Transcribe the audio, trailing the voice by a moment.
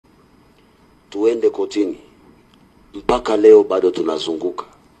tuende kotini. Mpaka leo bado tunazunguka.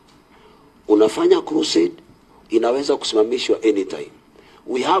 Unafanya crusade, inaweza kusimamishwa anytime.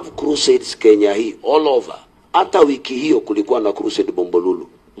 We have crusades Kenya hii all over. Hata wiki hiyo kulikuwa na crusade Bombolulu.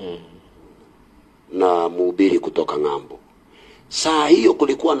 Na mhubiri kutoka ng'ambo. Saa hiyo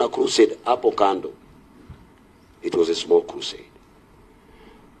kulikuwa na crusade hapo kando. It was a small crusade.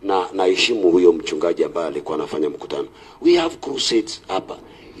 Na naheshimu huyo mchungaji ambaye alikuwa anafanya mkutano. We have crusades hapa.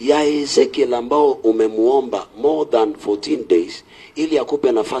 Ya Ezekiel ambao umemuomba more than 14 days ili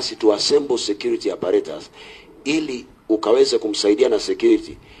akupe nafasi to assemble security apparatus ili ukaweze kumsaidia na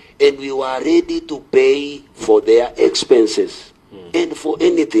security, and we were ready to pay for their expenses and for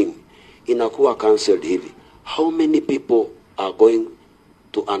anything, inakuwa cancelled hivi. How many people are going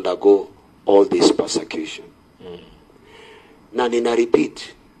to undergo all this persecution? Na nina repeat,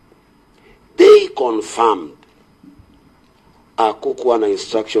 they confirmed akukuwa na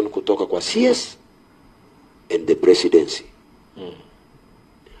instruction kutoka kwa CS and the presidency.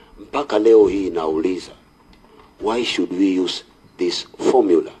 Mpaka leo hii nauliza, why should we use this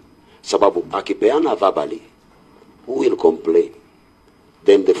formula? Sababu akipeana verbally, who will complain?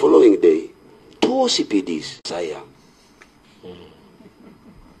 Then the following day, 2 CPDs.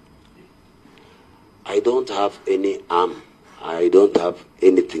 I don't have any arm. I don't have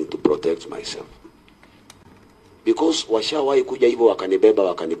anything to protect myself. Because washawahi kuja hivyo wakanibeba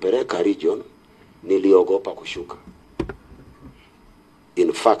wakanipeleka region, niliogopa kushuka.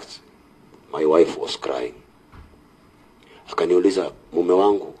 In fact, my wife was crying. Akaniuliza, mume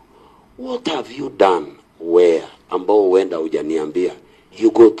wangu, what have you done where ambao uenda hujaniambia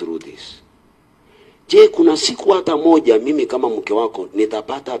you go through this? Je, kuna siku hata moja mimi kama mke wako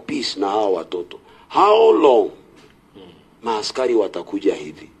nitapata peace na hao watoto? How long? Maaskari watakuja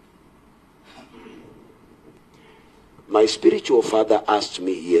hivi. My spiritual father asked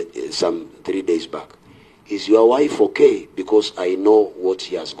me some 3 days back, is your wife okay? Because I know what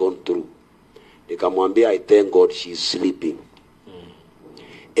she has gone through. Nikamwambia, I thank God she's sleeping.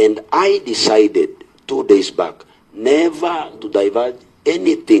 And I decided 2 days back never to divulge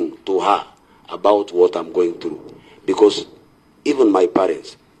anything to her about what I'm going through. Because even my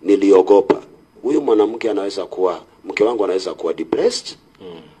parents, niliogopa. Huyu mwanamke anaweza kuwa, mke wangu anaweza kuwa depressed,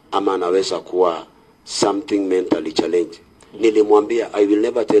 ama anaweza kuwa something mentally challenged. Nilimwambia, I will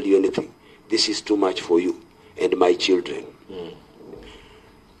never tell you anything. This is too much for you and my children.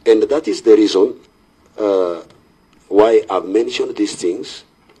 And that is the reason why I've mentioned these things.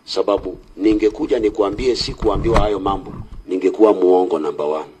 Sababu ningekuja nikuambie sikuambiwa hayo mambo, ningekuwa muongo number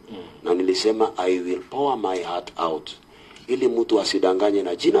 1. Na nilisema I will pour my heart out ili mtu asidanganye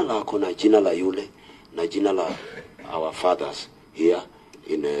na jina lako na jina la yule na jina la our fathers here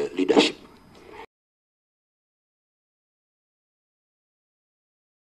in leadership.